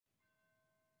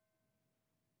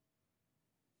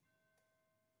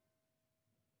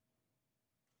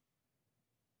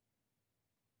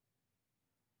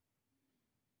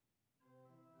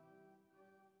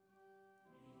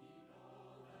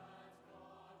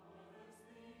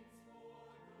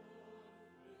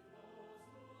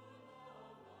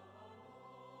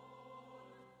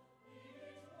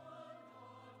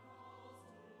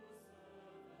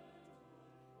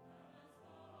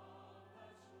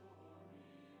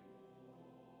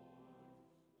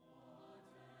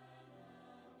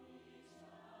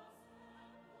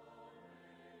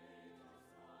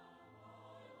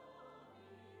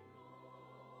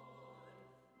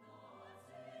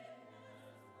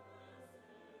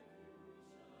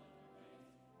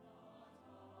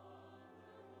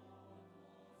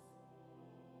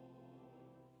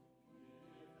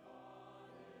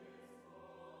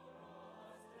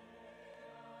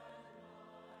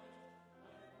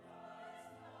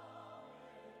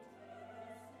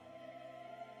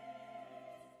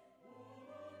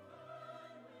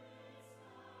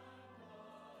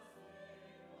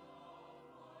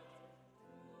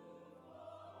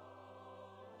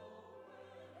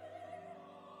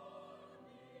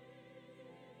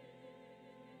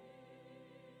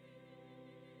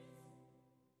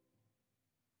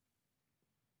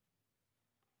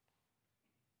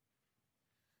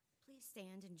Please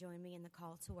stand and join me in the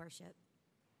call to worship.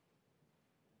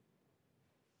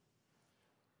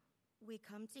 We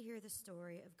come to hear the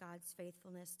story of God's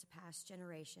faithfulness to past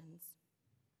generations.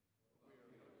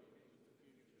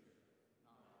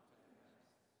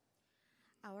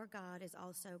 Our God is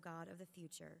also God of the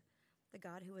future. The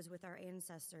God who was with our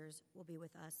ancestors will be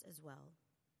with us as well.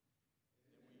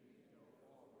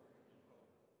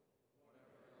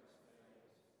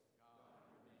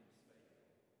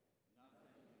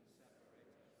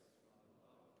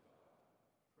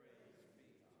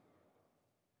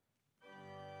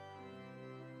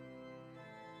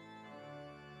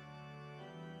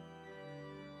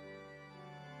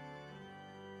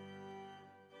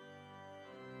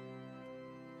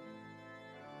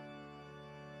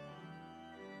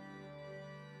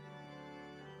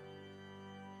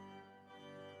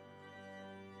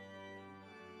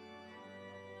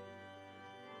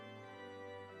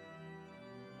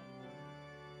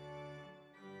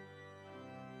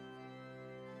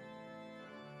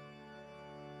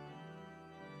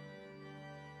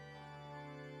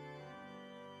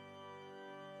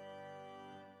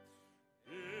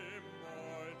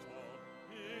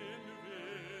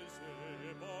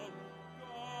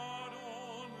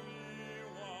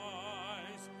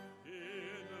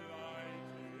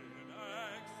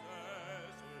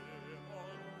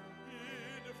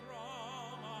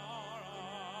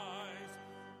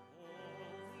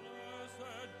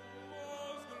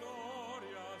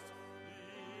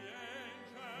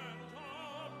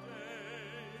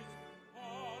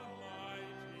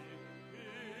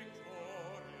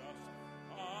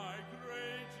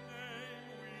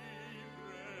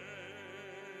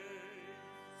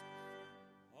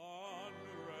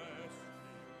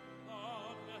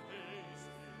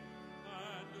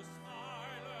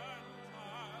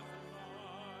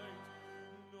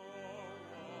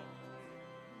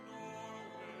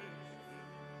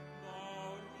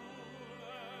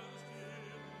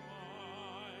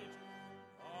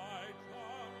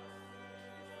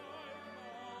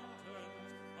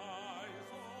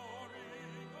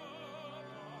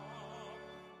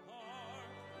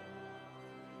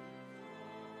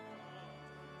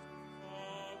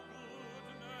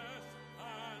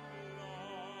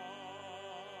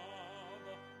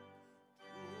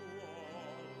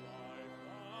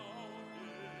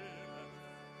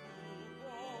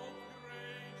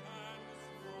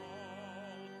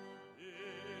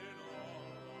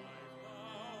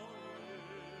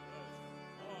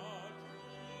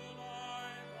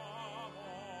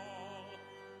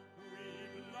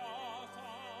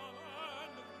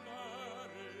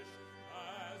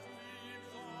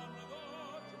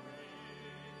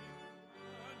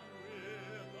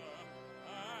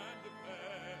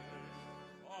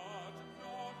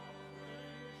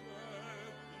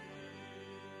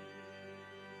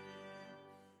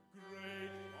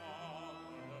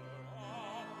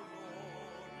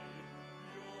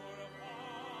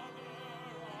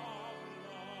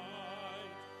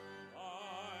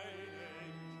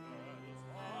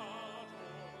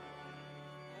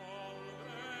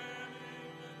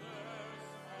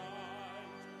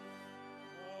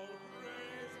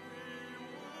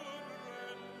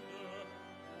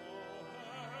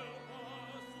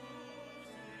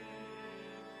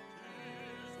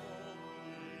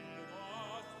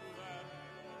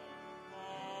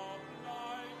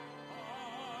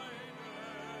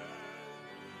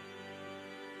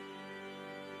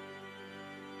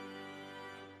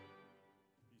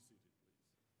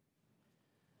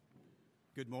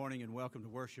 Good morning and welcome to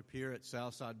worship here at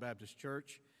Southside Baptist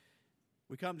Church.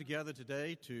 We come together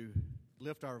today to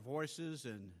lift our voices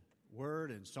in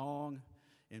word and song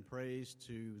in praise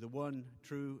to the one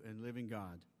true and living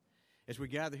God. As we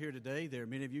gather here today, there are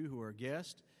many of you who are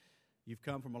guests. You've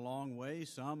come from a long way.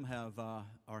 Some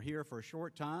are here for a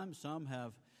short time. Some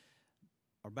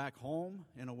are back home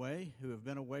in a way, who have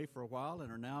been away for a while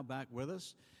and are now back with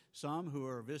us. Some who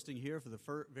are visiting here for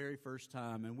the very first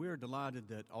time, and we're delighted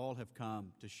that all have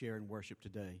come to share and worship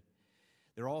today.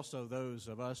 There are also those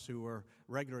of us who are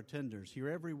regular attenders here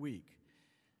every week.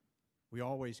 We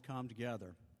always come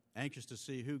together, anxious to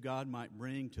see who God might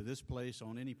bring to this place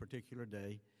on any particular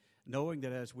day, knowing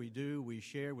that as we do, we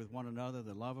share with one another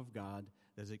the love of God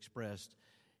that is expressed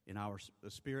in the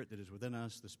Spirit that is within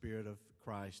us, the Spirit of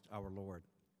Christ our Lord.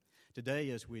 Today,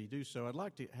 as we do so, I'd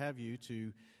like to have you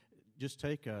to just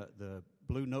take the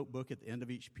blue notebook at the end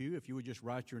of each pew. If you would just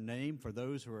write your name for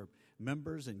those who are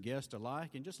members and guests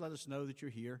alike, and just let us know that you're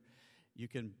here. You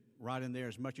can write in there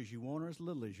as much as you want or as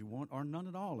little as you want, or none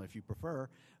at all if you prefer.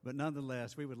 But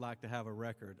nonetheless, we would like to have a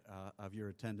record of your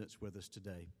attendance with us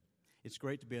today. It's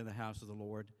great to be in the house of the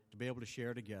Lord, to be able to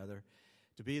share together,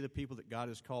 to be the people that God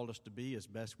has called us to be as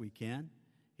best we can.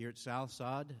 Here at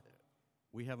Southside,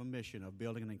 we have a mission of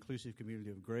building an inclusive community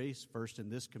of grace, first in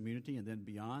this community and then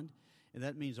beyond. And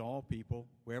that means all people,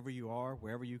 wherever you are,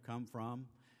 wherever you come from,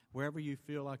 wherever you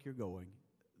feel like you're going,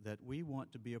 that we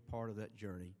want to be a part of that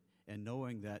journey, and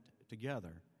knowing that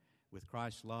together, with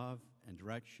Christ's love and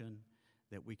direction,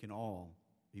 that we can all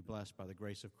be blessed by the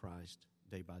grace of Christ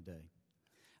day by day.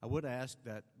 I would ask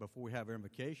that before we have our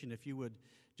invocation, if you would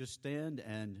just stand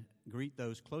and greet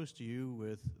those close to you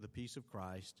with the peace of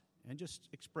Christ, and just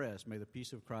express, may the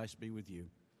peace of Christ be with you.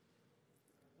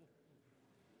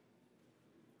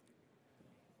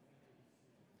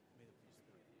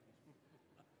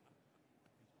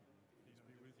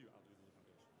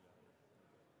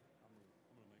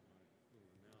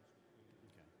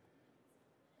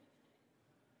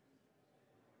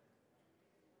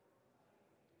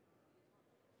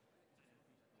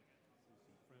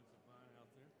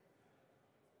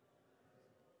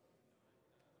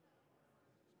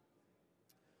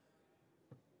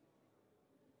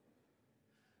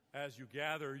 As you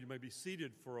gather, you may be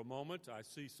seated for a moment. I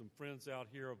see some friends out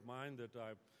here of mine that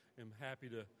I am happy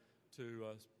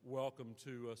to welcome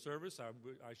to service.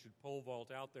 I should pole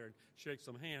vault out there and shake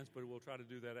some hands, but we'll try to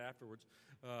do that afterwards,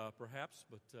 perhaps.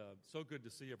 But so good to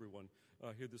see everyone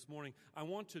here this morning. I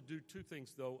want to do two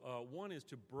things, though. One is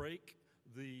to break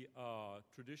the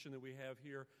tradition that we have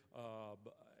here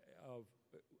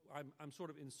I'm sort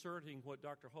of inserting what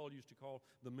Dr. Hull used to call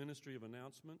the ministry of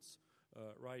announcements.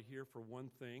 Right here for one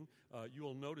thing. You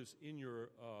will notice in your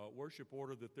worship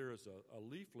order that there is a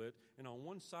leaflet, and on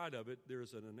one side of it there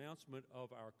is an announcement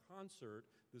of our concert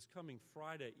this coming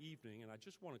Friday evening, and I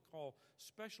just want to call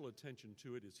special attention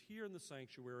to it. It's here in the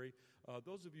sanctuary.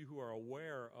 Those of you who are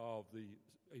aware of the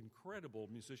incredible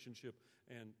musicianship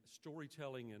and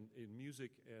storytelling in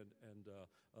music and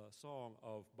song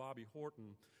of Bobby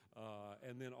Horton,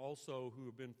 and then also who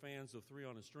have been fans of Three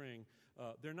on a String,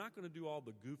 they're not going to do all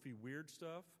the goofy, weird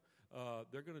stuff.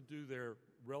 They're going to do their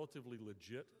relatively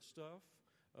legit stuff,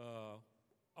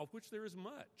 of which there is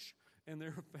much, and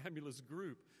they're a fabulous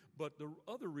group. But the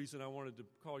other reason I wanted to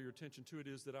call your attention to it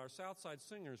is that our Southside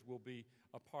Singers will be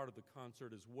a part of the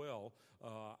concert as well.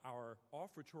 Our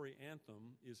offertory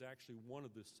anthem is actually one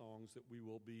of the songs that we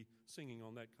will be singing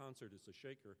on that concert. It's a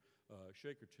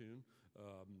shaker tune,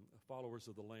 Followers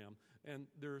of the Lamb. And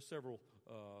there are several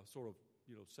sort of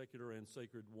secular and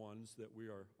sacred ones that we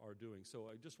are doing. So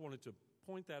I just wanted to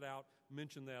point that out,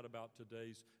 mention that about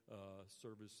today's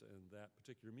service and that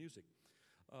particular music.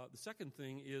 The second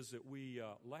thing is that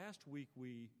last week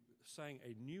we sang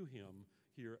a new hymn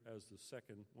here as the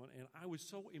second one, and I was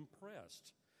so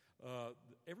impressed.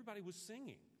 Everybody was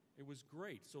singing. It was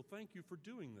great. So thank you for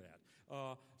doing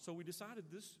that. So we decided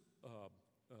this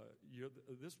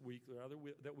week rather,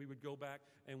 that we would go back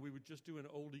and we would just do an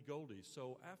oldie goldie.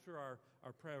 So after our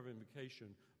prayer of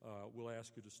invocation, we'll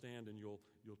ask you to stand and you'll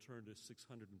turn to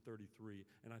 633,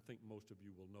 and I think most of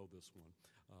you will know this one.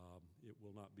 It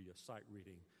will not be a sight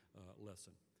reading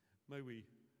lesson. May we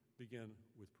begin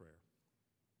with prayer.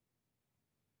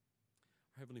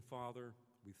 Heavenly Father,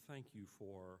 we thank you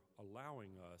for allowing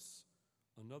us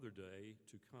another day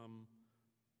to come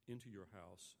into your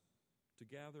house, to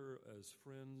gather as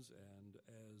friends and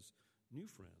as new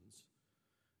friends,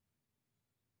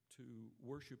 to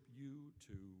worship you,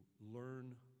 to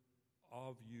learn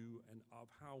of you and of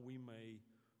how we may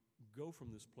go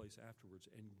from this place afterwards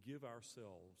and give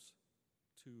ourselves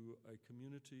to a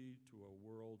community, to a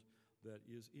world that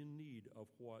is in need of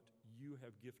what you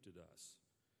have gifted us.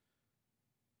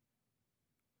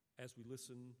 As we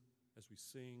listen, as we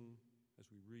sing, as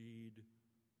we read,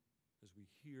 as we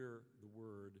hear the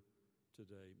word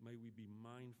today, may we be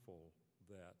mindful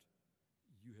that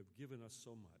you have given us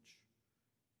so much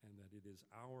and that it is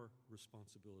our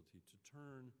responsibility to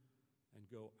turn and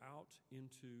go out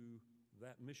into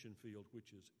that mission field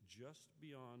which is just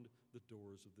beyond the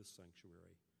doors of this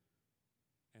sanctuary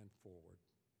and forward.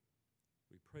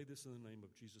 We pray this in the name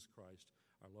of Jesus Christ,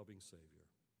 our loving Savior.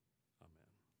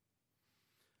 Amen.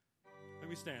 Let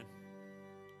me stand.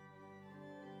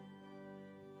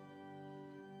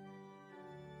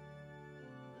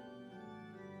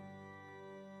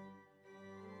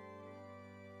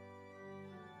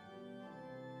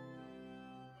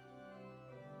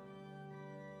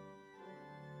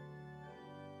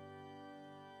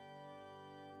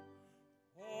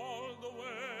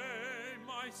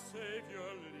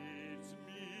 Savior leads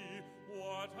me,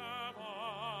 what have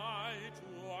I to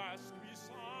ask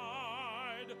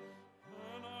beside?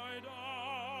 And I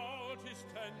doubt his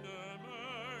tender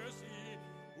mercy,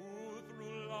 who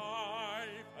through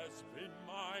life has been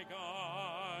my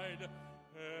guide.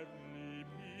 Heavenly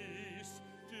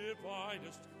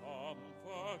findest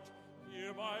comfort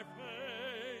here by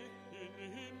faith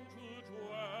in him to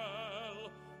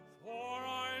dwell. For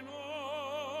I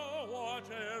know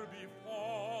whate'er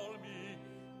befall me,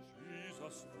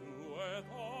 Jesus doeth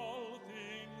all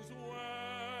things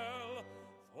well.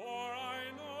 For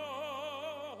I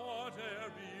know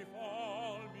whate'er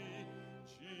befall me,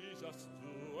 Jesus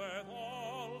doeth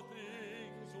all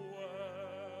things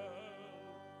well.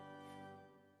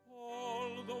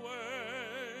 All the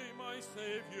way my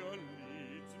Savior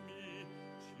leads me,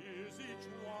 cheers each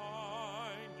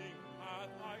winding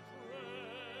path I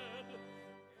tread,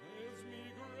 gives me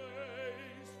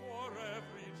grace for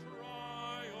every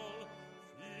trial,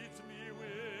 feeds me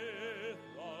with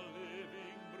the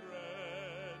living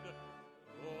bread.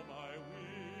 Though my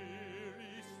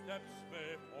weary steps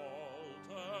may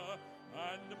falter,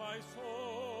 and my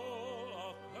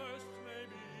soul athirst may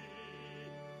be,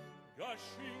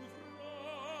 gushing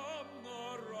from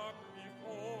the rock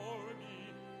before me,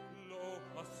 lo,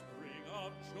 a spring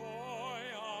of joy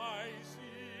I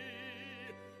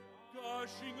see.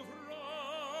 Gushing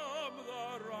from the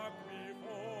rock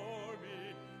before me,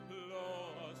 lo,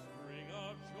 a spring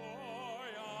of joy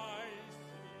I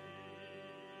see.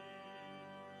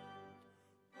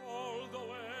 All the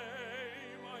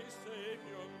way my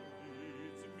Savior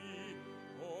leads me,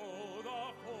 oh, the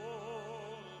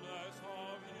fullness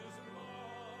of his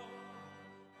love,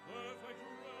 perfect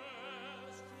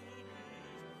rest to me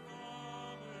is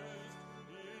promised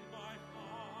in my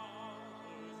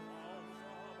Father's house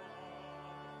above.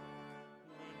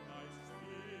 When my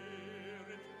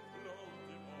spirit flows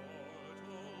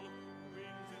immortal,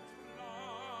 wings its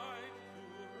flight to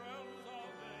realms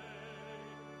of day,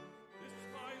 this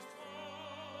my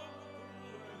song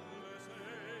through endless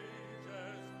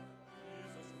ages,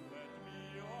 Jesus led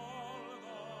me all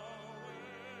the way.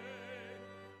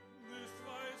 This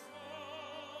my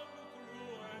song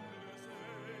through endless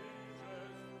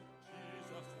ages,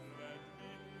 Jesus led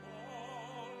me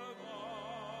all the way.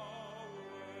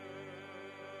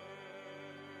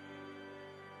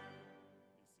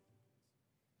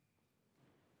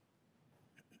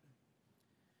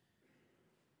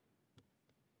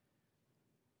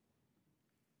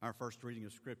 Our first reading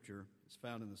of Scripture is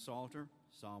found in the Psalter,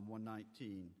 Psalm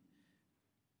 119,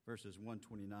 verses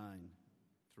 129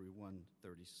 through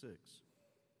 136.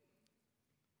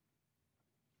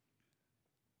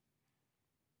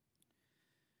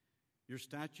 Your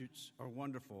statutes are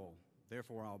wonderful,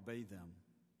 therefore I'll obey them.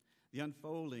 The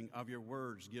unfolding of your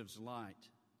words gives light.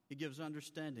 It gives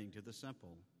understanding to the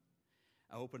simple.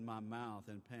 I open my mouth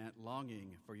and pant,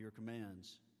 longing for your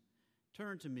commands.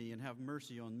 Turn to me and have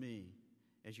mercy on me,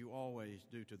 as you always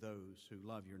do to those who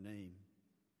love your name.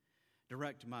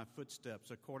 Direct my footsteps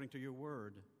according to your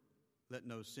word. Let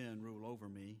no sin rule over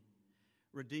me.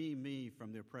 Redeem me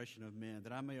from the oppression of men,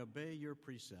 that I may obey your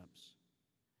precepts.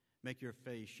 Make your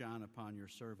face shine upon your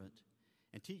servant,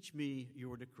 and teach me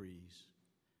your decrees.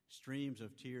 Streams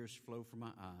of tears flow from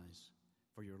my eyes,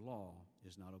 for your law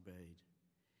is not obeyed.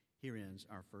 Here ends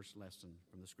our first lesson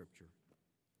from the Scripture.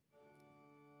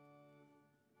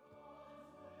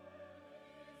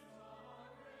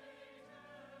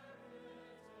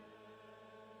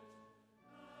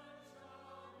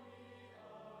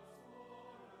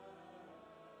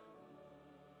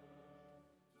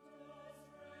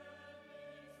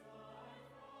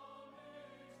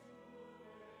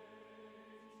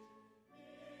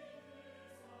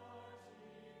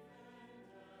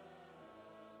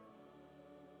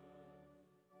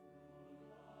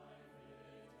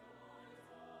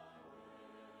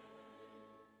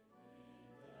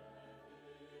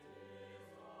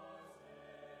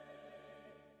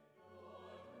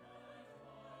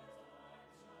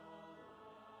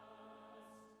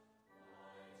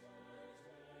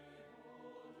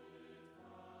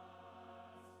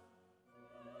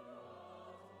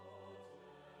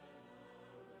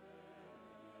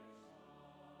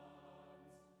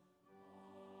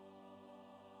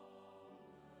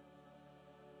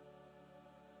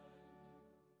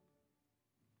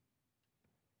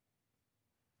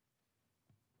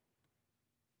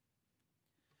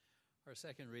 Our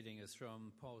second reading is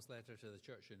from Paul's letter to the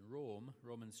church in Rome,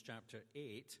 Romans chapter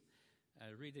 8.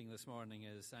 Reading this morning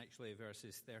is actually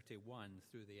verses 31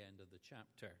 through the end of the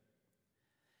chapter.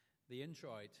 The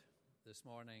introit this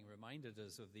morning reminded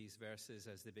us of these verses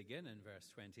as they begin in verse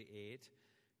 28.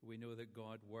 We know that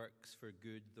God works for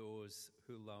good those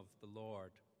who love the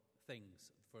Lord,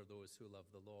 things for those who love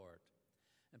the Lord.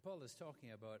 And Paul is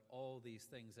talking about all these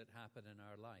things that happen in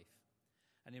our life.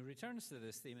 And he returns to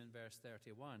this theme in verse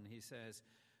 31. He says,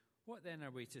 "What then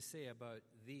are we to say about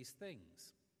these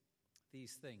things?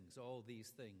 these things, all these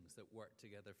things that work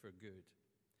together for good?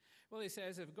 Well, he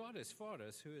says, if God is for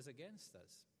us, who is against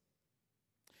us?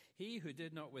 He who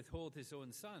did not withhold his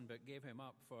own son, but gave him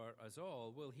up for us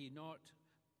all, will he not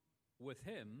with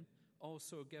him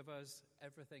also give us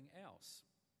everything else?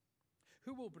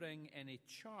 Who will bring any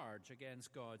charge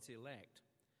against God's elect?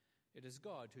 It is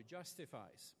God who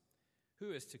justifies.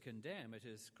 Who is to condemn? It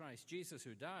is Christ Jesus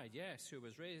who died, yes, who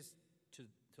was raised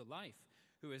to life,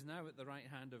 who is now at the right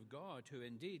hand of God, who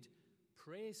indeed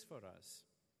prays for us.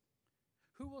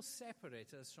 Who will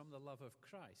separate us from the love of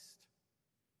Christ?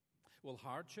 Will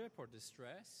hardship or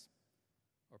distress,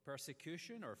 or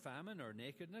persecution, or famine, or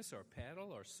nakedness, or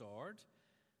peril, or sword?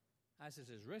 As it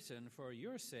is written, for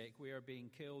your sake we are being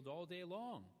killed all day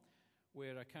long. We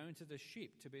are accounted as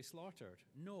sheep to be slaughtered.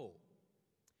 No.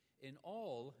 In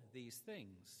all these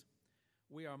things,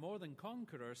 we are more than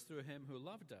conquerors through him who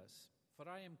loved us. For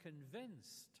I am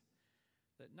convinced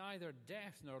that neither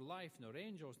death, nor life, nor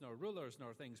angels, nor rulers,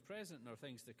 nor things present, nor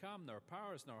things to come, nor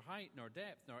powers, nor height, nor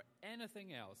depth, nor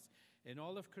anything else in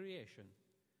all of creation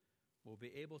will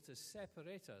be able to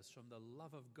separate us from the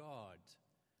love of God,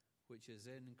 which is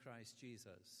in Christ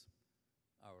Jesus,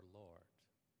 our Lord.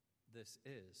 This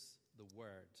is the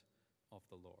word of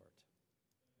the Lord.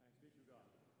 Thanks be to God.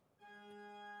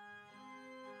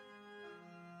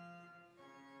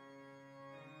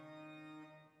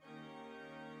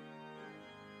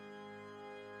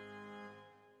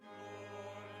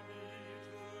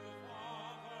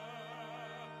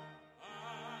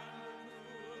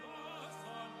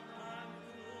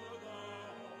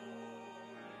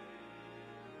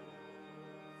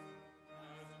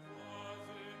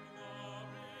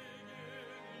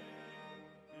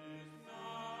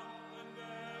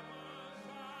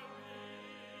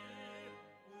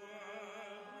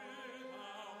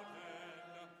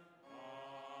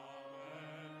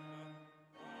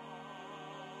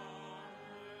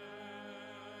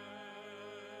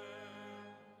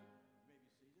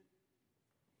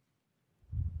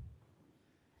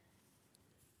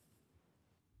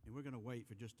 And we're going to wait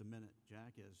for just a minute,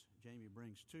 Jack, as Jamie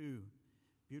brings two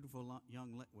beautiful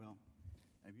young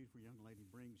a beautiful young lady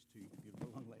brings two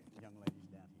beautiful young ladies down here.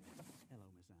 Hello,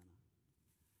 Miss Anna.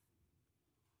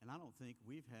 And I don't think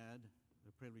we've had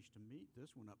the privilege to meet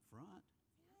this one up front.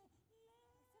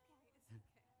 It's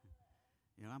okay.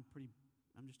 You know, I'm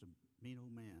just a mean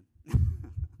old man.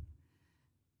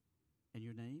 And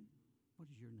your name? What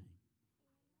is your name?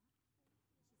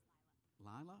 She's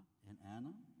Lila. Lila and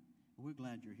Anna. We're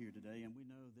glad you're here today, and we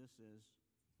know this is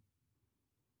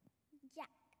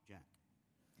Jack.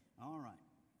 All right.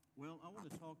 Well, I want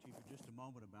to talk to you for just a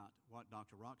moment about what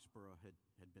Dr. Roxborough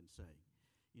had been saying.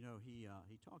 You know, he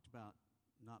talked about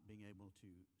not being able to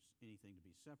anything to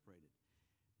be separated.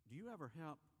 Do you ever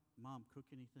help Mom cook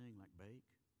anything, like bake?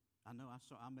 I know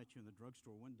I met you in the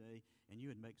drugstore one day, and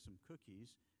you would make some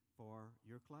cookies for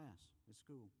your class at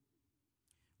school.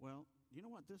 Well, you know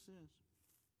what this is?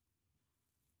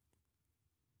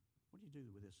 What do you do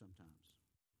with this sometimes?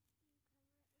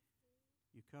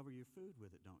 You cover your food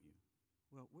with it, don't you?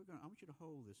 Well, I want you to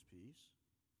hold this piece,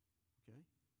 okay?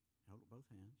 Hold it both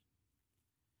hands.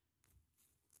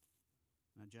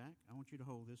 Now, Jack, I want you to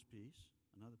hold this piece,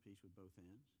 another piece with both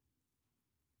hands.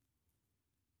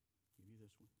 Give you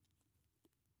this one.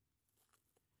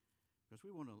 Because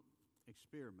we want to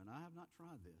experiment. I have not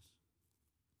tried this.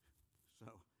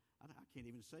 So I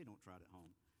can't even say don't try it at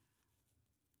home.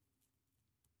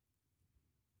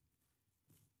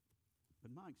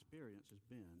 But my experience has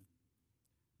been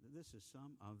that this is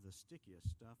some of the stickiest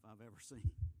stuff I've ever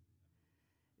seen.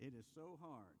 It is so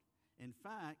hard. In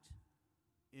fact,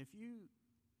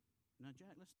 now,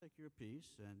 Jack, let's take your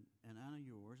piece and Anna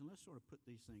yours, and let's sort of put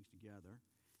these things together,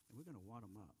 and we're going to wad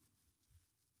them up.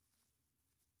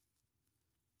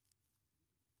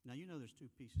 Now, you know there's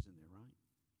two pieces in there, right?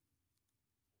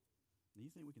 Do you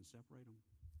think we can separate them?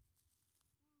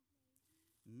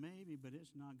 Maybe, but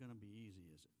it's not going to be easy,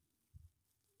 is it?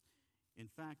 In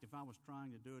fact, if I was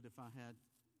trying to do it, this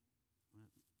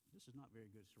is not very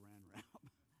good saran wrap.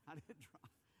 I didn't try.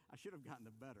 I should have gotten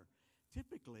it better.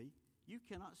 Typically, you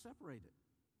cannot separate it.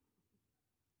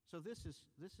 So this is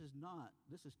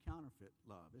counterfeit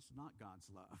love. It's not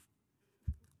God's love.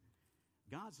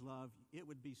 God's love, it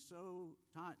would be so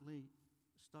tightly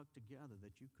stuck together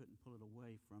that you couldn't pull it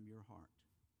away from your heart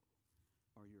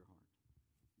or your heart.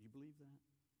 Do you believe that?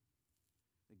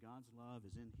 That God's love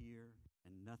is in here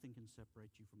and nothing can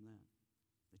separate you from that.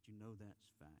 That you know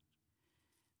that's fact.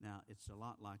 Now, it's a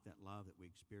lot like that love that we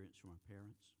experience from our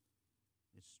parents.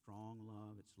 It's strong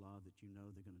love. It's love that you know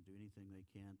they're going to do anything they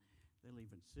can. They'll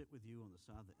even sit with you on the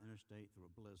side of the interstate through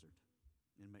a blizzard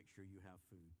and make sure you have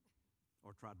food.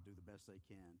 or try to do the best they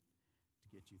can to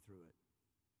get you through it.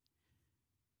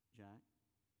 Jack,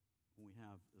 when we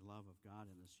have the love of God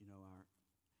in us,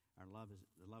 our love is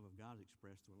the love of God is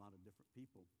expressed through a lot of different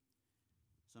people.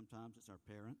 Sometimes it's our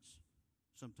parents,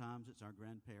 sometimes it's our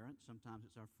grandparents, sometimes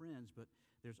it's our friends, but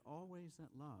there's always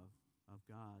that love of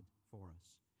God for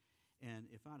us. And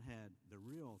if I'd had the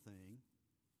real thing,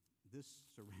 this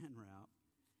saran wrap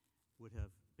would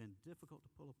have been difficult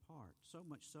to pull apart, so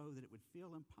much so that it would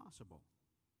feel impossible.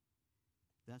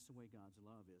 That's the way God's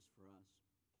love is for us.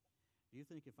 Do you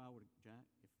think if I were to, Jack,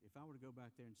 if I were to go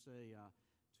back there and say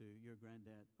to your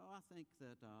granddad, I think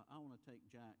that I want to take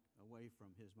Jack away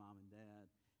from his mom and dad,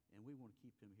 and we want to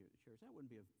keep him here at the church, that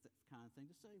wouldn't be a kind thing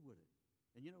to say, would it?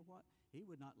 And you know what? He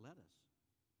would not let us.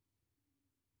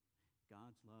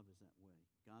 God's love is that way.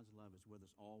 God's love is with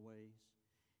us always,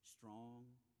 strong,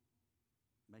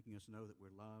 making us know that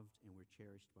we're loved and we're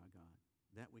cherished by God.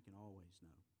 That we can always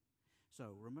know.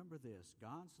 So remember this,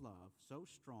 God's love so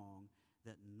strong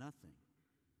that nothing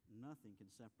can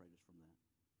separate us from that.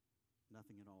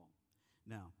 Nothing at all.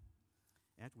 Now,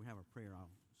 after we have our prayer,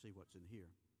 I'll see what's in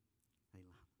here.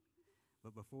 Hey,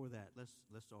 but before that,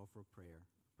 let's offer a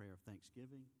prayer of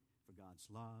thanksgiving for God's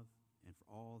love and for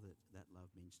all that love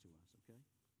means to us, okay?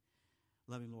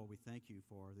 Loving Lord, we thank you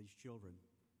for these children.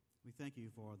 We thank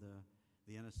you for the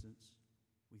innocence.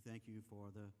 We thank you for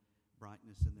the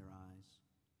brightness in their eyes.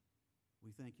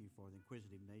 We thank you for the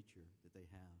inquisitive nature that they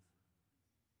have.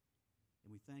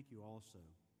 And we thank you also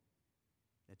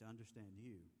that to understand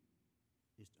you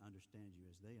is to understand you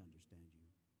as they understand you,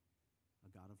 a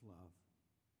God of love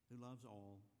who loves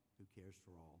all, who cares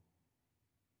for all,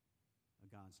 a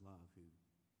God's love who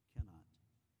cannot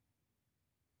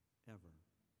ever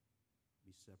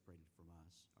be separated from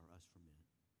us or us from it.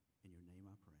 In your name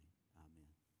I pray.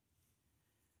 Amen.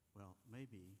 Well,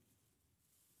 maybe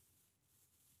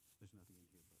there's nothing in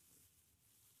here but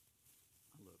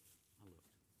I looked.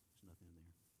 There's nothing in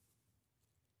there.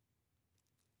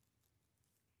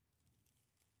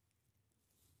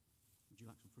 Would you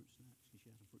like some fruit snacks? Can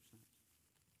she have some fruit snacks?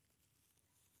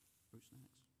 Fruit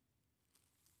snacks?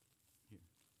 Here,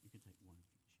 you can take one.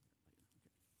 You can share it later.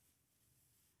 Okay.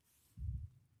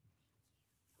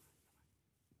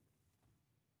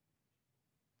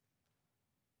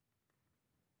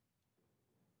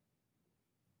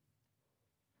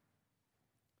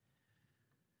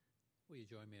 Will you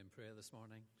join me in prayer this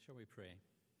morning? Shall we pray?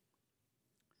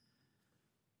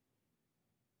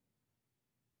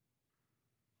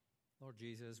 Lord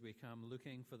Jesus, we come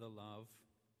looking for the love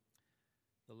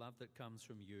that comes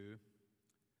from you,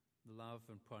 the love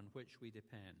upon which we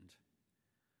depend.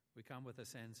 We come with a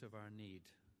sense of our need,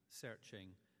 searching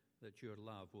that your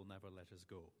love will never let us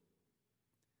go.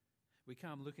 We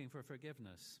come looking for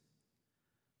forgiveness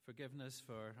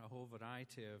for a whole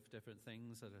variety of different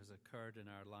things that has occurred in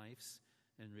our lives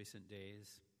in recent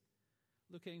days,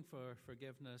 looking for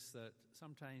forgiveness that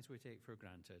sometimes we take for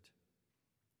granted.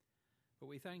 But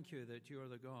we thank you that you are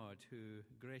the God who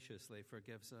graciously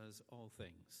forgives us all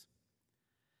things.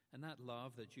 And that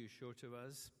love that you show to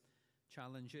us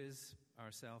challenges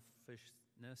our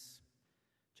selfishness,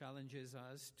 challenges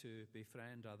us to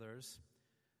befriend others,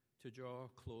 to draw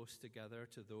close together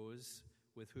to those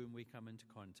with whom we come into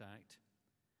contact.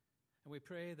 And we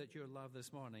pray that your love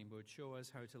this morning would show us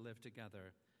how to live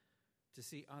together, to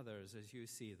see others as you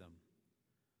see them,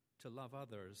 to love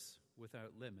others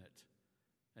without limit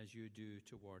as you do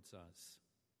towards us.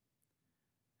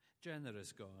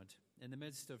 Generous God, in the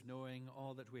midst of knowing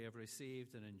all that we have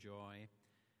received and enjoy,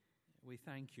 we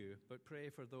thank you, but pray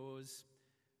for those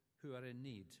who are in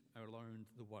need around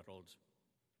the world,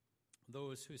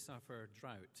 those who suffer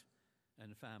drought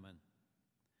and famine,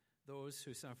 those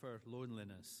who suffer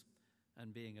loneliness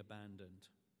and being abandoned.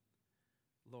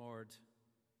 Lord,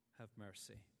 have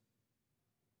mercy.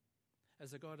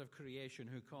 As a God of creation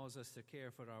who calls us to care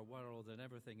for our world and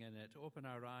everything in it, open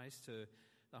our eyes to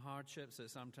the hardships that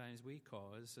sometimes we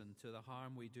cause and to the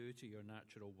harm we do to your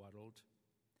natural world.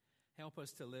 Help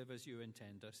us to live as you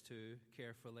intend us to,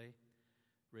 carefully,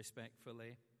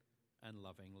 respectfully, and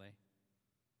lovingly.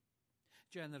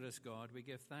 Generous God, we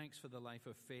give thanks for the life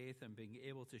of faith and being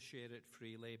able to share it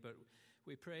freely, but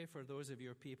we pray for those of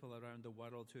your people around the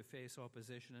world who face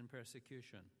opposition and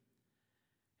persecution.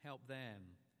 Help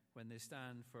them when they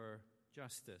stand for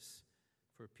justice,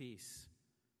 for peace.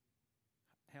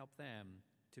 Help them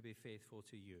to be faithful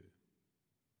to you.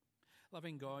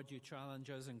 Loving God, you challenge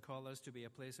us and call us to be a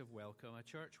place of welcome, a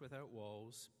church without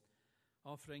walls,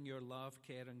 offering your love,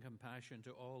 care, and compassion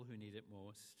to all who need it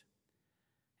most.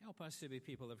 Help us to be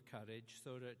people of courage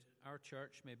so that our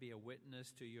church may be a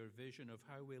witness to your vision of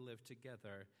how we live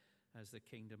together as the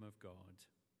kingdom of God.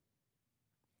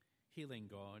 Healing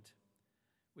God,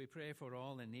 we pray for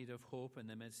all in need of hope in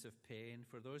the midst of pain,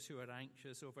 for those who are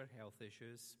anxious over health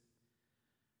issues,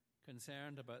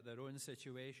 concerned about their own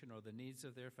situation or the needs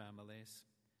of their families,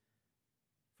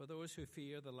 for those who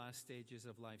fear the last stages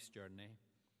of life's journey.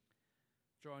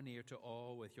 Draw near to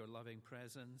all with your loving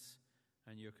presence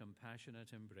and your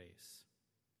compassionate embrace.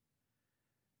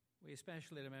 We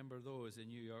especially remember those in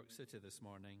New York City this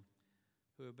morning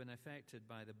who have been affected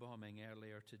by the bombing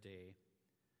earlier today.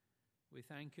 We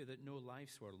thank you that no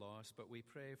lives were lost, but we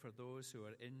pray for those who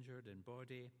are injured in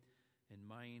body, in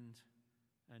mind,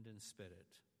 and in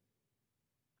spirit.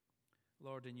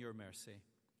 Lord, in your mercy,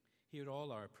 hear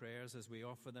all our prayers as we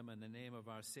offer them in the name of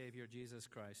our Savior Jesus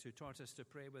Christ, who taught us to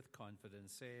pray with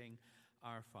confidence, saying,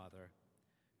 Our Father,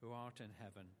 who art in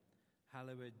heaven,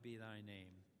 hallowed be thy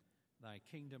name. Thy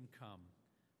kingdom come,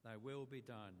 thy will be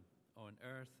done, on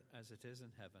earth as it is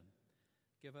in heaven.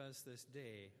 Give us this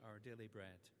day our daily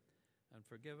bread, and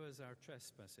forgive us our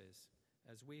trespasses,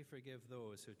 as we forgive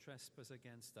those who trespass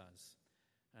against us.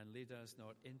 And lead us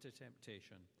not into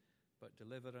temptation, but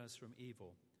deliver us from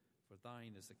evil. For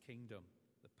thine is the kingdom,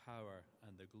 the power,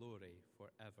 and the glory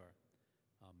forever.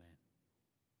 Amen.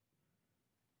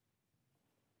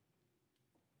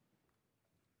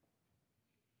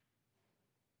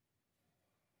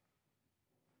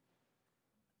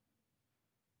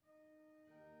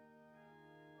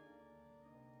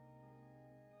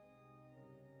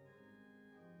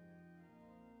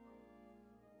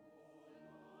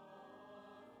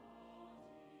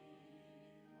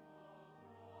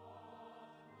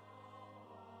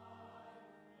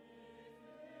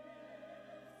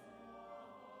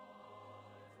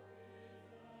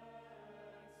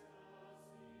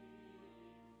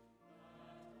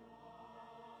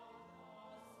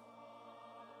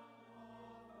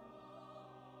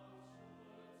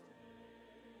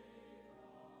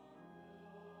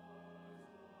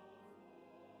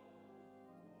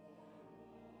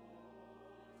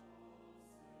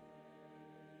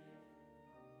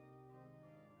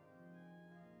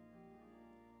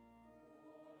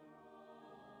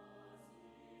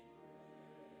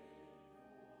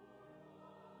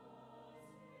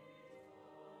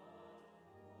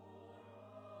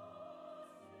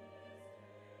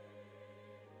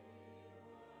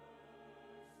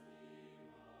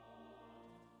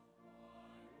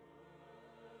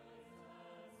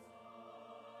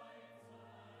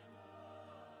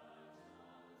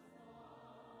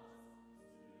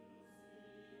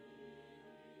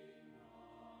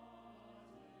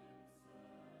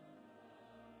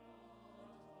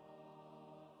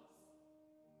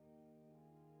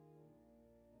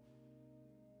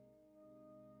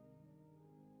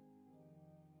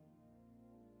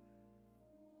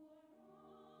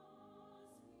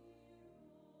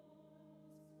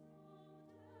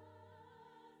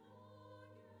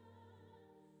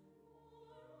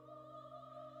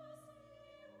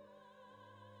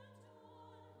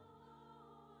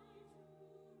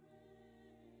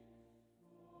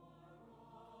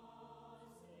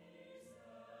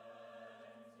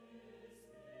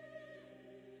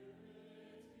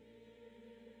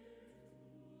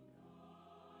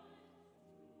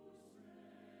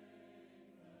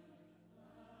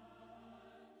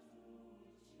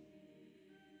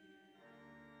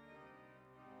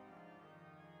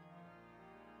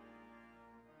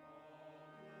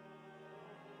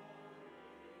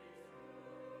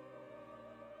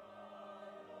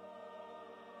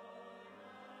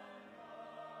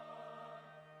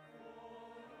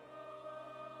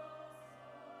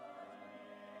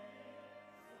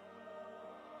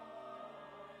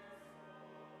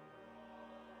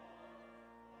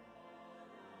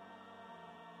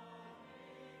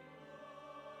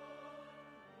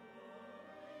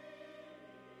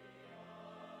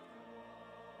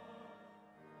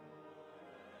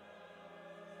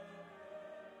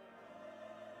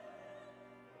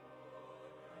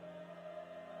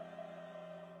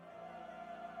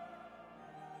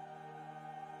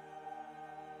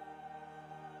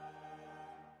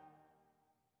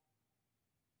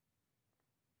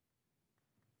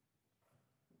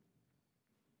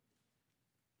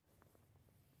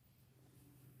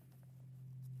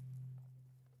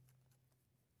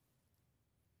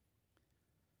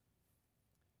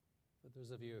 For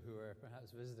those of you who are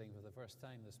perhaps visiting for the first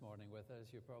time this morning with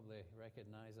us, you probably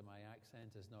recognize that my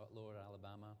accent is not Lower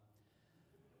Alabama.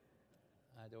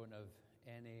 I don't have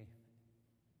any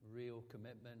real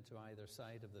commitment to either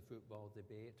side of the football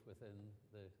debate within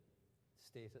the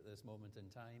state at this moment in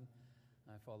time.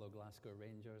 I follow Glasgow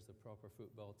Rangers, the proper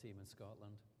football team in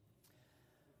Scotland.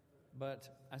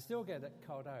 But I still get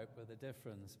caught out with the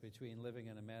difference between living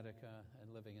in America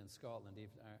and living in Scotland,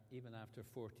 even after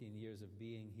 14 years of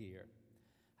being here.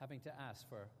 Having to ask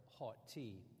for hot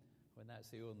tea when that's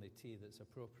the only tea that's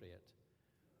appropriate.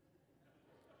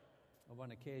 On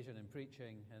one occasion in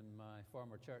preaching in my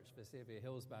former church, Vestavia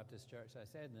Hills Baptist Church, I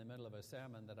said in the middle of a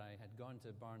sermon that I had gone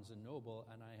to Barnes & Noble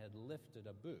and I had lifted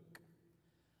a book.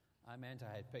 I meant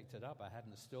I had picked it up. I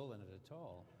hadn't stolen it at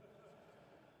all.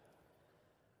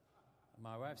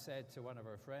 My wife said to one of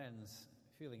her friends,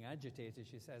 feeling agitated,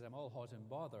 she says, "I'm all hot and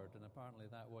bothered," and apparently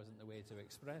that wasn't the way to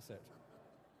express it.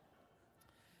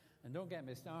 And don't get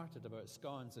me started about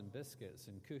scones and biscuits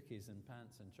and cookies and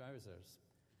pants and trousers.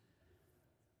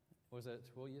 Was it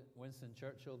Winston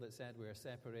Churchill that said we are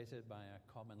separated by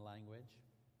a common language?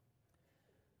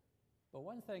 But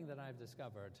one thing that I've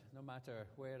discovered, no matter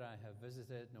where I have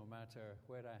visited, no matter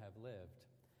where I have lived,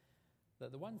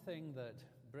 that the one thing that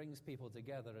brings people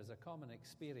together is a common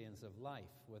experience of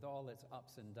life with all its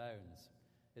ups and downs,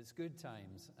 its good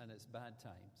times and its bad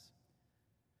times.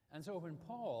 And so when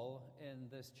Paul, in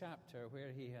this chapter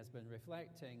where he has been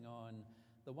reflecting on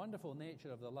the wonderful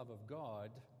nature of the love of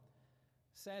God,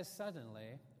 says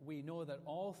suddenly, we know that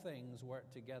all things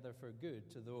work together for good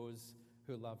to those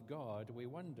who love God, we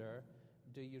wonder,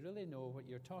 do you really know what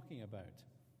you're talking about?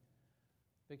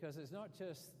 Because it's not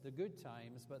just the good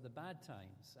times, but the bad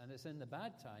times. And it's in the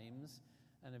bad times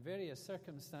and in various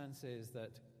circumstances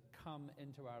that come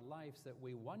into our lives that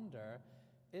we wonder,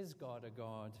 is God a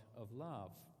God of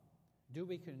love? Do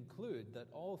we conclude that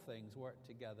all things work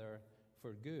together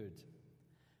for good?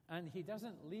 And he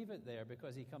doesn't leave it there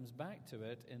because he comes back to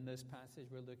it in this passage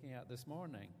we're looking at this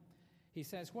morning. He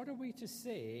says, what are we to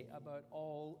say about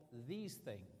all these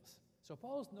things? So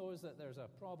Paul knows that there's a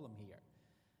problem here.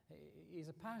 He's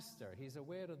a pastor. He's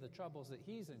aware of the troubles that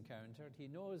he's encountered. He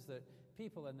knows that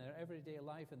people in their everyday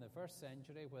life in the first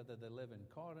century, whether they live in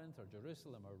Corinth or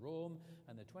Jerusalem or Rome,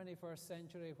 and the 21st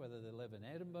century, whether they live in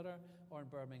Edinburgh or in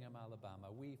Birmingham,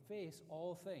 Alabama, we face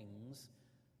all things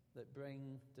that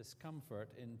bring discomfort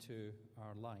into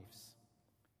our lives.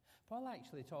 Paul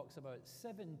actually talks about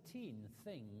 17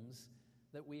 things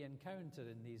that we encounter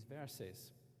in these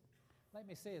verses. Let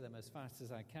me say them as fast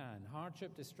as I can.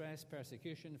 Hardship, distress,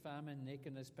 persecution, famine,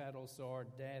 nakedness, peril, sword,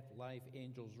 death, life,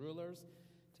 angels, rulers.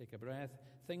 Take a breath.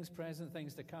 Things present,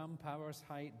 things to come, powers,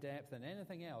 height, depth, and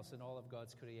anything else in all of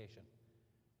God's creation.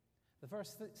 The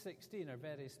first 16 are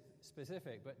very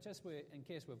specific, but just in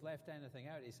case we've left anything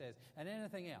out, he says, and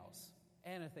anything else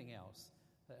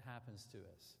that happens to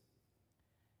us.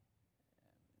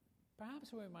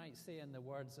 Perhaps we might say in the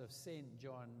words of St.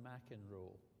 John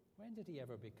McEnroe, when did he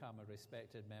ever become a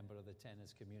respected member of the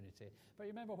tennis community? But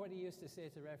remember what he used to say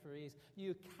to referees?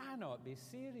 You cannot be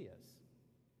serious.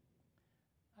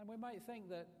 And we might think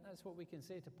that that's what we can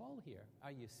say to Paul here.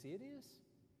 Are you serious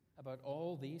about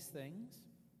all these things?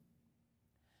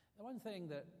 The one thing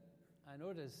that I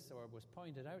noticed or was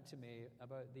pointed out to me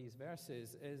about these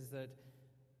verses is that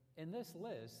in this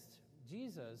list,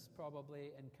 Jesus probably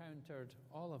encountered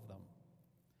all of them.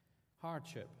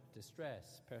 Hardship,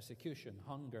 distress, persecution,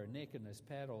 hunger, nakedness,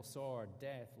 peril, sword,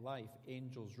 death, life,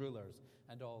 angels, rulers,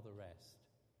 and all the rest.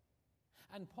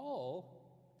 And Paul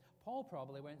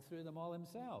probably went through them all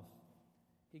himself.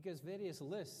 He gives various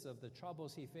lists of the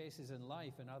troubles he faces in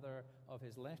life in other of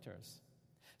his letters.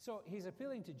 So he's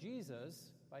appealing to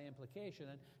Jesus by implication,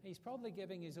 and he's probably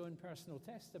giving his own personal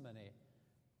testimony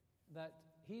that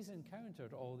he's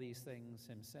encountered all these things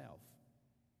himself.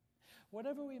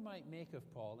 Whatever we might make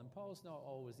of Paul, and Paul's not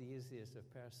always the easiest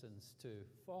of persons to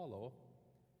follow,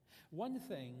 one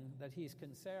thing that he's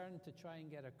concerned to try and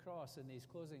get across in these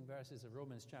closing verses of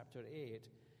Romans chapter 8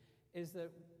 is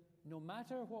that no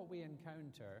matter what we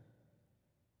encounter,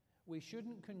 we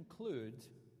shouldn't conclude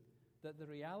that the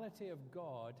reality of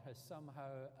God has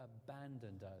somehow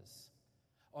abandoned us,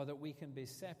 or that we can be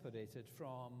separated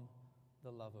from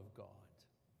the love of God.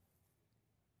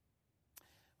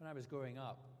 When I was growing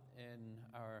up in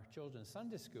our children's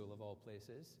Sunday school, of all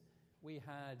places, we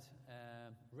had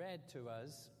read to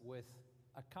us with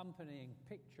accompanying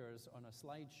pictures on a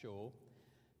slideshow,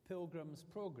 Pilgrim's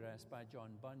Progress by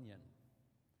John Bunyan.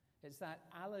 It's that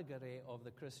allegory of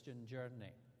the Christian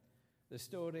journey, the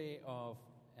story of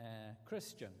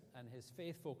Christian and his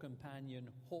faithful companion,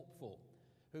 Hopeful,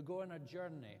 who go on a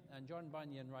journey. And John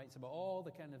Bunyan writes about all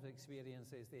the kind of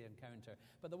experiences they encounter.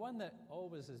 But the one that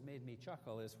always has made me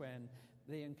chuckle is when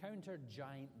they encounter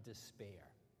giant despair.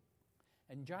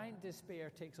 And giant despair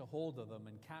takes a hold of them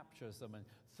and captures them and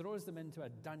throws them into a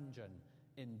dungeon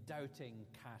in Doubting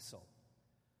Castle.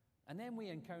 And then we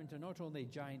encounter not only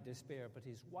giant despair, but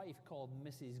his wife called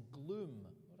Mrs. Gloom.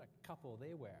 What a couple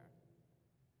they were.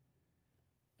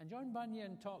 And John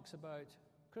Bunyan talks about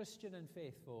Christian and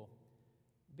faithful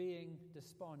being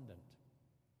despondent.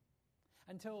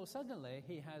 Until suddenly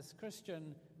he has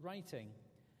Christian writing,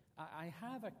 I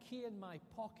have a key in my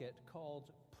pocket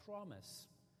called promise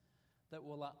that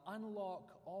will unlock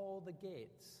all the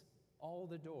gates, all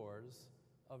the doors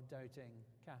of Doubting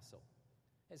Castle.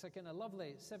 It's a kind of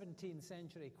lovely 17th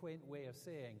century quaint way of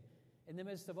saying, in the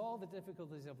midst of all the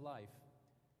difficulties of life,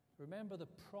 remember the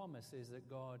promises that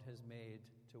God has made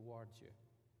towards you.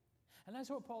 And that's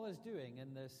what Paul is doing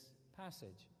in this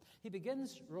passage. He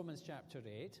begins Romans chapter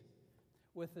 8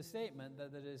 with the statement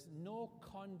that there is no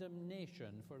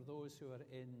condemnation for those who are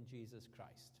in Jesus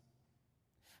Christ.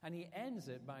 And he ends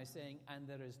it by saying, and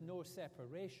there is no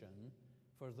separation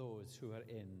for those who are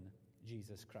in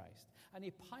Jesus Christ. And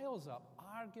he piles up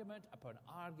argument upon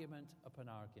argument upon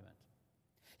argument.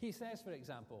 He says, for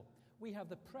example, we have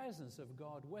the presence of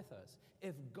God with us.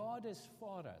 If God is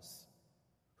for us,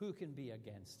 who can be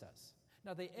against us?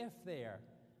 Now, the if there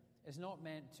is not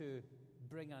meant to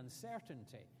bring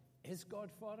uncertainty. Is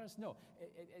God for us? No.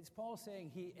 It's Paul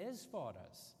saying he is for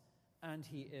us and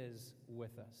he is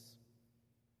with us.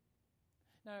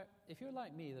 Now, if you're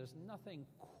like me, there's nothing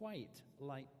quite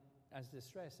like as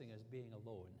distressing as being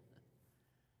alone.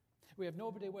 We have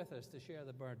nobody with us to share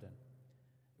the burden.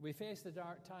 We face the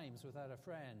dark times without a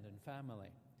friend and family.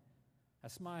 A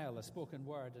smile, a spoken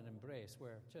word, an embrace.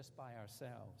 We're just by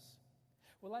ourselves.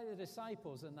 We're like the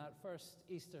disciples in that first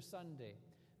Easter Sunday.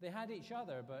 They had each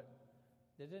other, but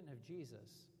they didn't have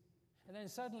Jesus. And then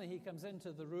suddenly he comes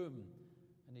into the room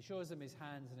and he shows them his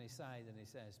hands and his side and he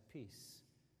says, peace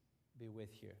be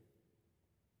with you.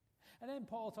 And then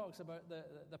Paul talks about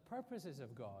the purposes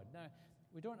of God. Now,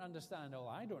 we don't understand all,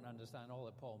 I don't understand all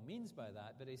that Paul means by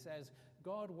that, but he says,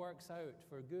 God works out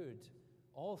for good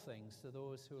all things to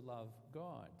those who love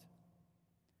God.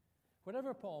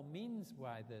 Whatever Paul means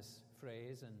by this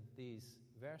phrase and these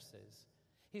verses,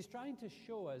 he's trying to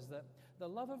show us that the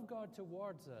love of God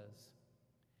towards us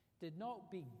did not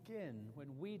begin when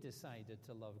we decided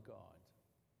to love God.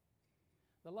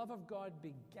 The love of God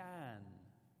began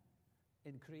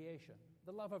in creation.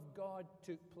 The love of God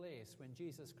took place when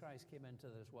Jesus Christ came into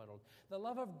this world. The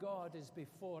love of God is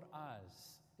before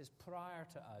us, is prior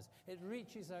to us. It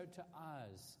reaches out to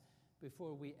us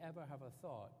before we ever have a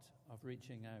thought of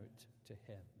reaching out to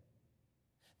him.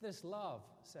 This love,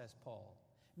 says Paul,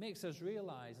 makes us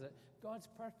realize that God's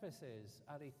purposes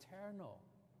are eternal.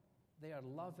 They are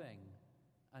loving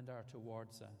and are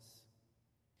towards us.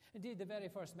 Indeed, the very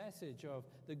first message of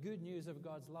the good news of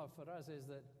God's love for us is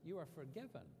that you are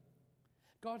forgiven.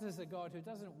 God is a God who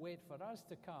doesn't wait for us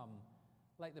to come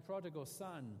like the prodigal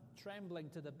son, trembling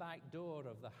to the back door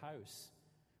of the house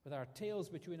with our tails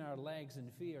between our legs in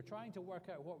fear, trying to work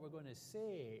out what we're going to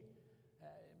say.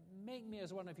 Make me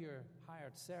as one of your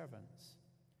hired servants.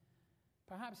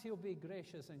 Perhaps he'll be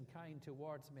gracious and kind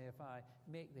towards me if I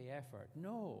make the effort.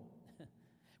 No.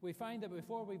 We find that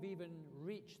before we've even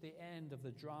reached the end of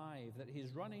the drive, that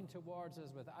he's running towards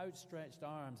us with outstretched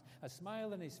arms, a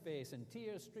smile on his face and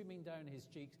tears streaming down his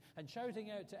cheeks, and shouting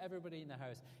out to everybody in the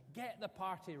house, get the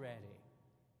party ready.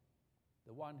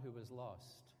 The one who was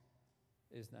lost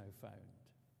is now found.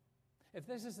 If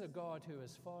this is the God who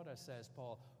is for us, says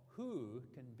Paul, who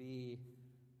can be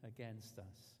against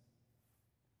us?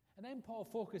 And then Paul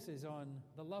focuses on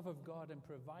the love of God in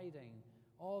providing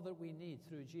all that we need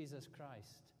through Jesus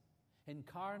Christ,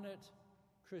 incarnate,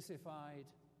 crucified,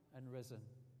 and risen.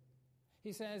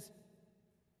 He says,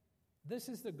 this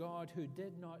is the God who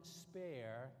did not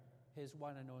spare his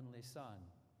one and only Son,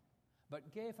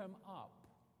 but gave him up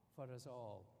for us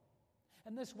all.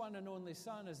 And this one and only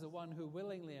Son is the one who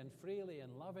willingly and freely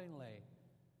and lovingly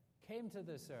came to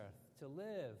this earth to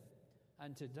live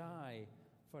and to die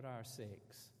for our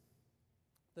sakes.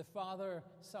 The Father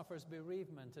suffers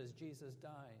bereavement as Jesus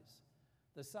dies.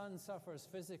 The Son suffers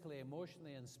physically,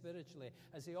 emotionally, and spiritually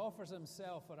as he offers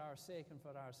himself for our sake and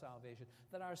for our salvation,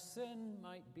 that our sin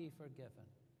might be forgiven.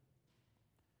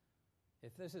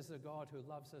 If this is the God who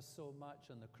loves us so much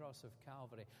on the cross of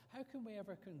Calvary, how can we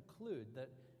ever conclude that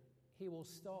he will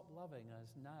stop loving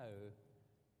us now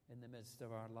in the midst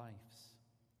of our lives?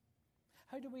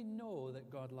 How do we know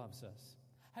that God loves us?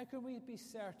 How can we be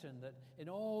certain that in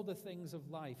all the things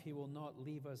of life he will not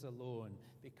leave us alone?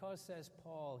 Because, says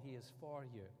Paul, he is for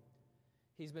you.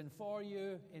 He's been for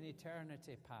you in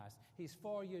eternity past. He's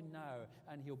for you now,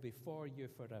 and he'll be for you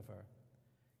forever.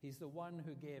 He's the one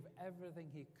who gave everything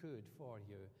he could for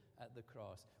you at the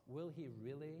cross. Will he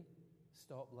really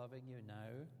stop loving you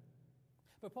now?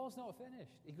 But Paul's not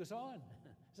finished. He goes on,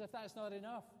 as if that's not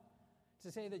enough.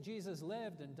 To say that Jesus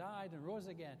lived and died and rose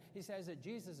again, he says that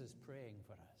Jesus is praying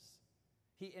for us.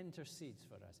 He intercedes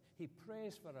for us. He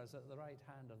prays for us at the right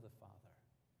hand of the Father.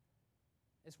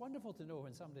 It's wonderful to know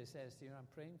when somebody says to you, I'm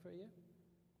praying for you.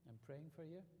 I'm praying for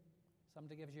you.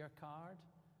 Somebody gives you a card.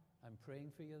 I'm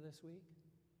praying for you this week.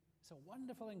 It's a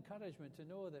wonderful encouragement to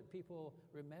know that people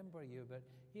remember you, but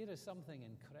here is something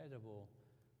incredible.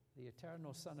 The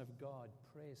eternal Son of God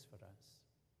prays for us.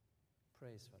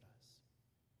 Prays for us.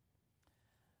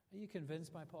 Are you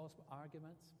convinced by Paul's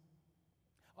arguments?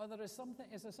 Or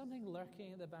is there something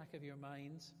lurking at the back of your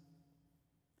minds?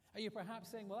 Are you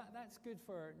perhaps saying, well, that's good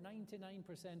for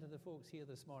 99% of the folks here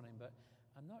this morning, but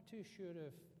I'm not too sure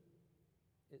if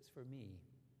it's for me.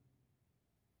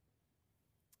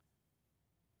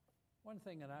 One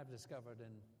thing that I've discovered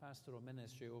in pastoral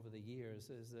ministry over the years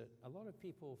is that a lot of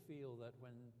people feel that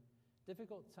when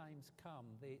difficult times come,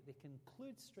 they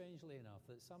conclude, strangely enough,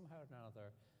 that somehow or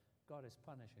another God is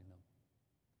punishing them.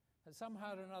 That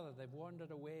somehow or another they've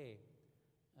wandered away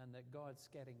and that God's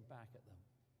getting back at them.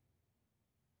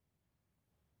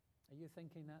 Are you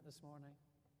thinking that this morning?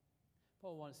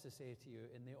 Paul wants to say to you,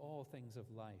 in the all things of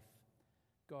life,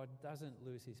 God doesn't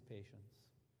lose his patience.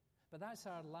 But that's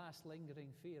our last lingering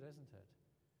fear, isn't it?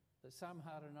 That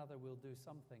somehow or another we'll do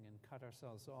something and cut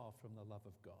ourselves off from the love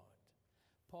of God.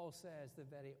 Paul says the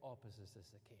very opposite is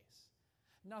the case.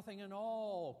 Nothing in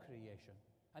all creation,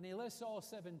 and he lists all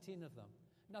 17 of them,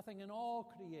 nothing in all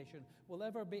creation will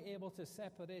ever be able to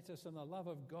separate us from the love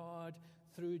of God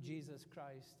through Jesus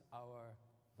Christ our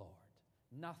Lord.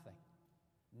 Nothing,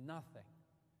 nothing,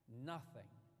 nothing,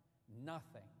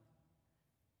 nothing,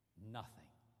 nothing.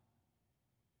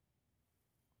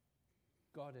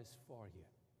 God is for you.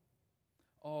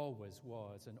 Always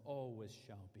was and always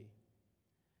shall be.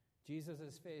 Jesus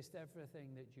has faced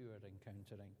everything that you are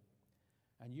encountering.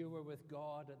 And you were with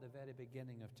God at the very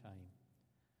beginning of time.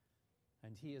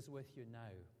 And he is with you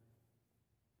now.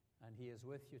 And he is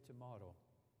with you tomorrow.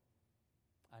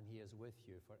 And he is with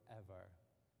you forever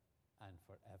and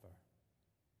forever.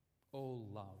 O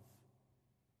love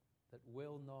that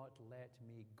will not let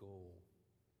me go,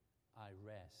 I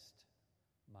rest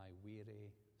my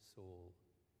weary soul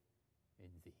in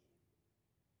thee.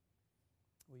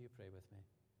 Will you pray with me?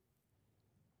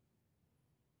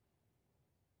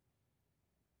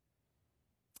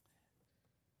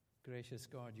 Gracious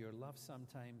God, your love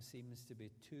sometimes seems to be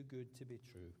too good to be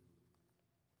true.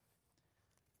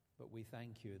 But we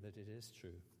thank you that it is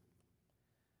true.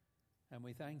 And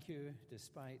we thank you,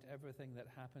 despite everything that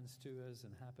happens to us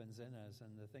and happens in us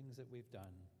and the things that we've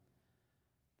done,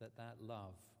 that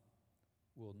love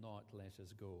will not let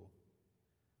us go,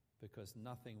 because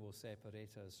nothing will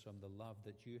separate us from the love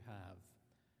that you have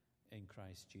in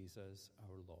Christ Jesus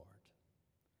our Lord.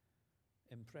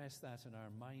 Impress that in our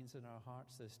minds and our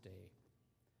hearts this day,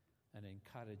 and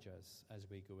encourage us as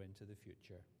we go into the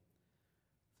future.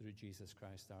 Through Jesus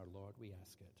Christ our Lord, we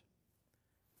ask it.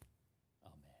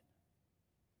 Amen.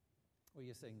 Will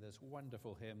you sing this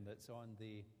wonderful hymn that's on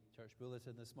the church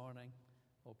bulletin this morning?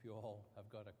 Hope you all have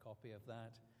got a copy of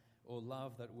that. O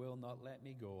love that will not let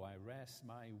me go, I rest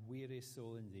my weary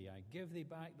soul in thee. I give thee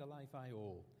back the life I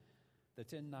owe,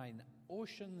 that in thine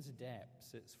ocean's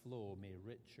depths its flow may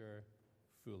richer,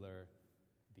 fuller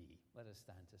be. Let us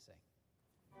stand to sing.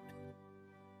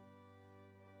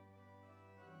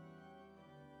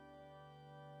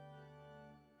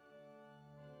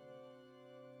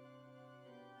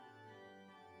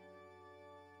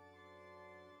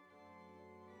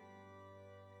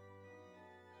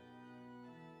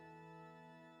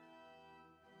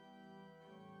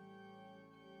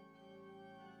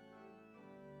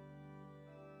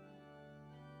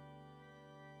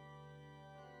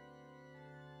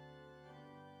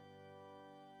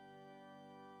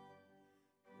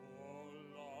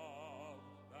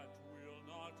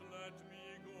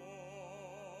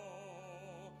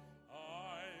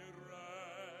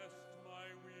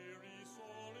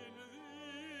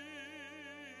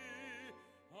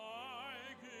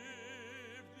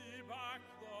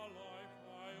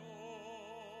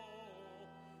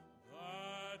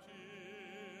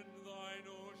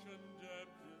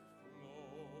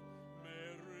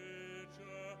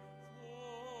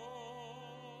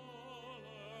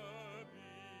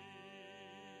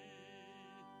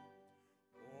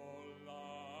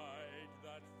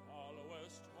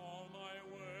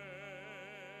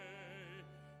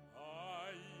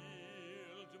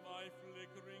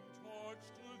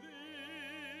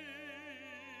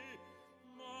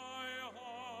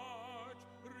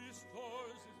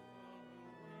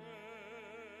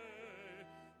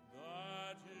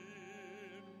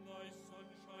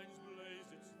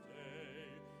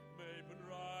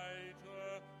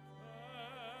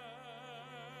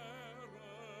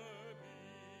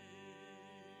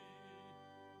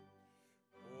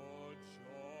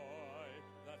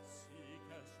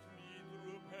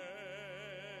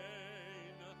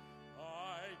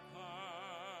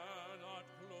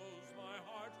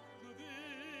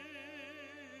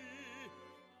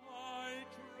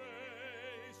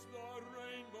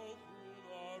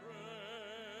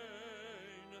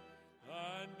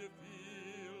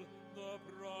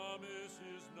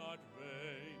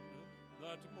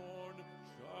 that morn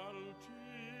shall cheerless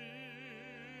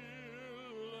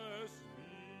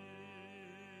be.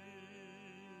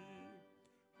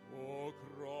 O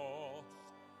cross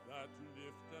that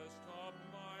liftest up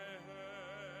my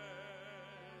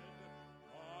head,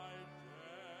 I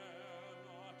dare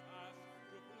not ask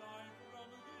to fly from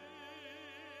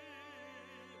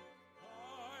thee.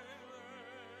 I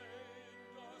lay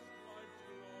dust life's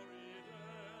glory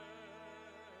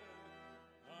dead,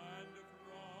 and from the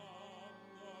ground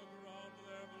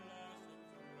their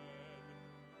blossoms red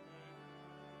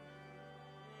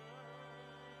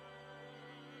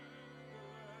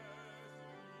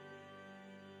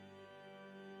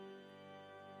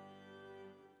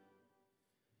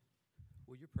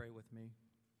Will you pray with me?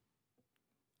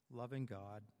 Loving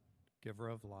God, giver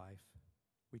of life,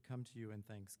 we come to you in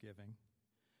thanksgiving,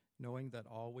 knowing that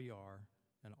all we are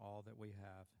and all that we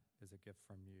have is a gift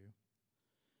from you.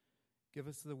 Give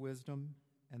us the wisdom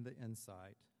and the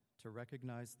insight to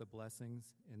recognize the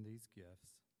blessings in these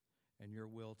gifts and your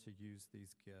will to use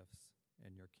these gifts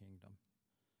in your kingdom.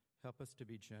 Help us to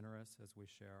be generous as we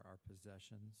share our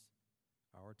possessions,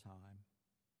 our time,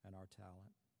 and our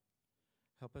talent.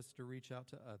 Help us to reach out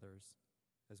to others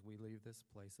as we leave this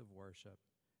place of worship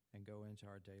and go into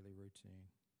our daily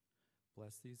routine.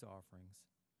 Bless these offerings.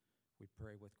 We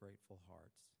pray with grateful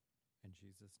hearts. In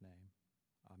Jesus' name,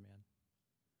 amen.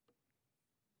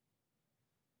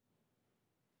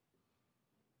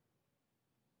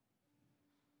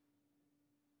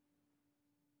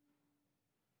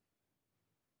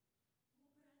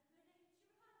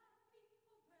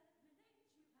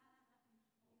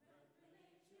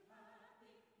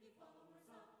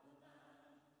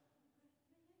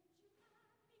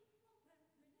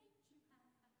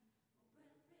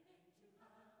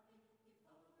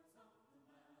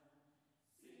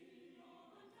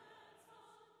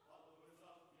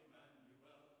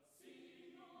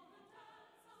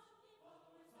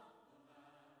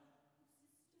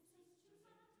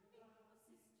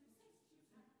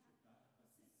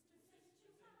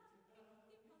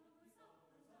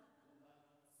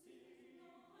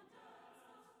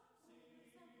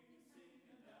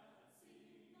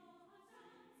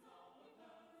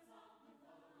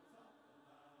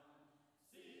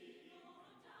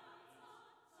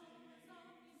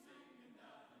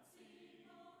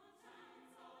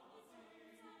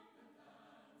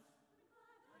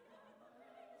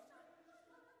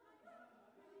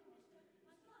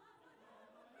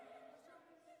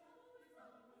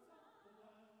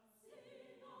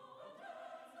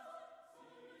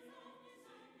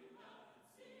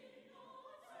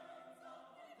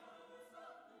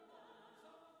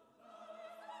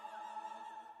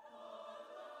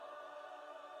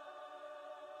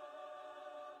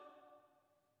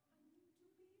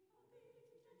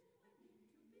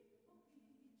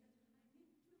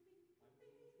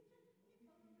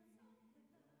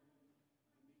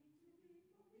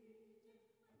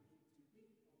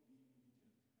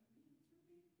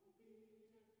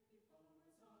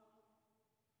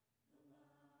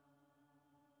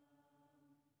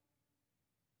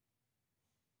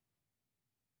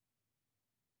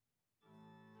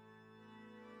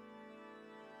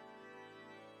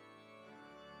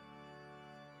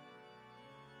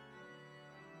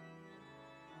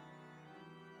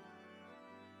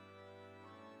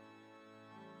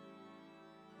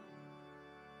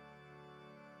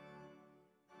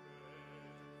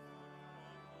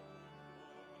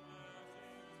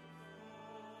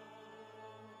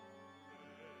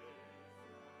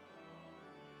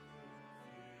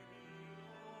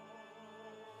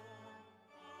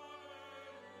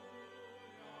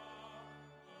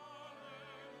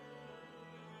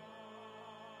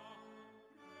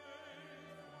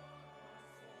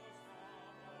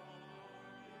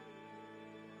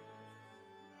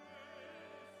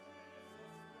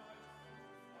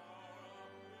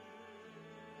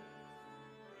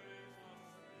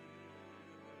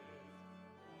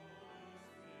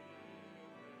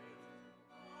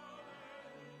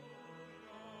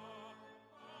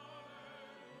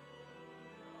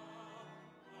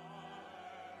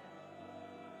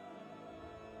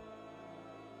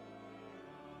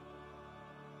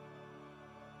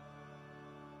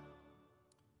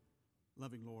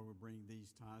 Loving Lord, we bring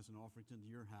these tithes and offerings into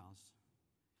your house.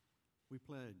 We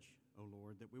pledge, O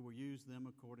Lord, that we will use them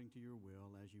according to your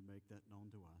will as you make that known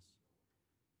to us.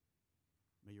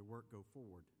 May your work go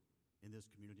forward in this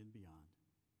community and beyond.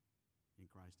 In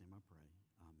Christ's name I pray.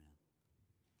 Amen.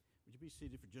 Would you be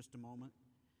seated for just a moment?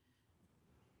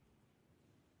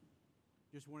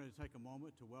 Just wanted to take a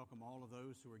moment to welcome all of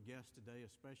those who are guests today,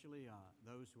 especially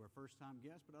those who are first-time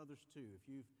guests, but others too. If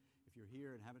you're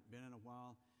here and haven't been in a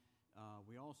while,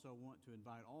 We also want to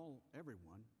invite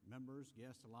everyone, members,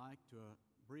 guests alike, to a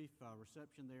brief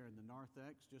reception there in the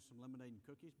narthex, just some lemonade and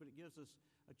cookies, but it gives us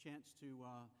a chance to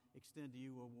extend to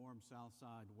you a warm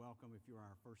Southside welcome if you're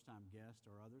our first-time guest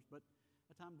or others, but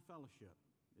a time to fellowship.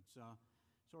 It's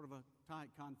sort of a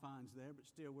tight confines there, but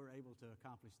still we're able to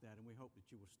accomplish that, and we hope that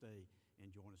you will stay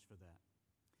and join us for that.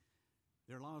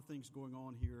 There are a lot of things going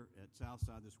on here at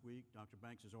Southside this week. Dr.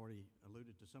 Banks has already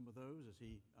alluded to some of those as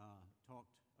he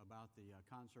talked about the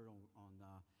concert on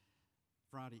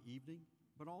Friday evening,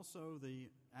 but also the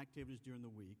activities during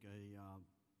the week. A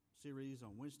series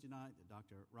on Wednesday night that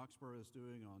Dr. Roxborough is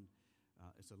doing on,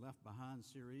 it's a Left Behind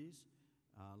series,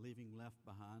 Leaving Left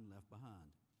Behind,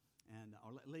 and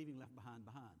or Leaving Left Behind.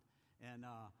 And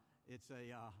it's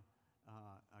a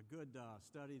good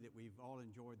study that we've all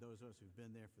enjoyed, those of us who've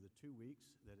been there for the 2 weeks,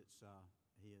 that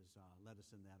he has led us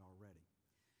in that already.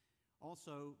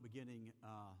 Also, beginning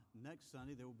next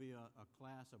Sunday, there will be a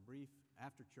class, a brief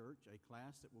after church, a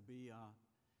class that will be,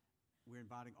 we're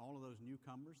inviting all of those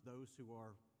newcomers, those who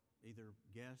are either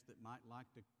guests that might like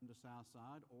to come to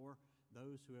Southside or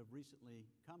those who have recently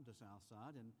come to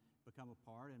Southside and become a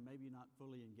part and maybe not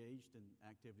fully engaged in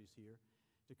activities here,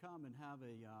 to come and have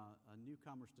a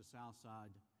newcomers to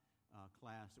Southside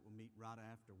class that will meet right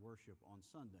after worship on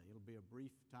Sunday. It'll be a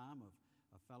brief time of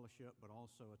fellowship, but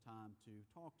also a time to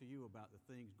talk to you about the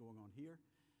things going on here,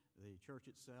 the church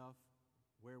itself,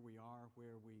 where we are,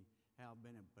 where we have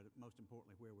been, but most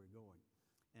importantly, where we're going.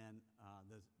 And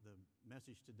the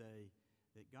message today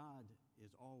that God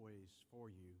is always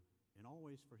for you and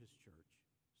always for His church,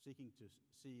 seeking to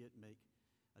see it make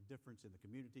a difference in the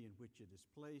community in which it is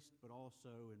placed, but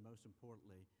also, and most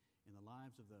importantly, in the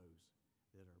lives of those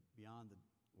that are beyond the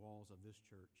walls of this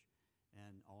church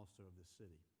and also of this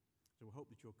city. So we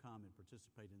hope that you'll come and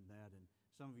participate in that. And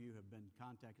some of you have been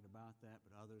contacted about that,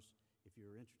 but others, if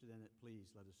you're interested in it,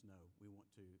 please let us know. We want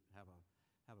to have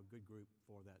a good group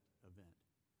for that event.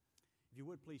 If you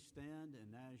would please stand,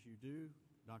 and as you do,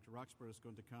 Dr. Roxborough is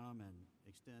going to come and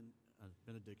extend a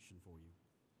benediction for you.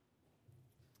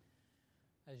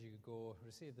 As you go,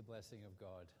 receive the blessing of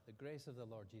God, the grace of the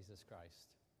Lord Jesus Christ,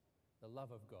 the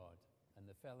love of God, and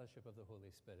the fellowship of the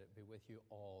Holy Spirit be with you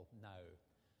all now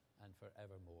and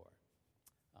forevermore.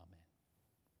 Amen.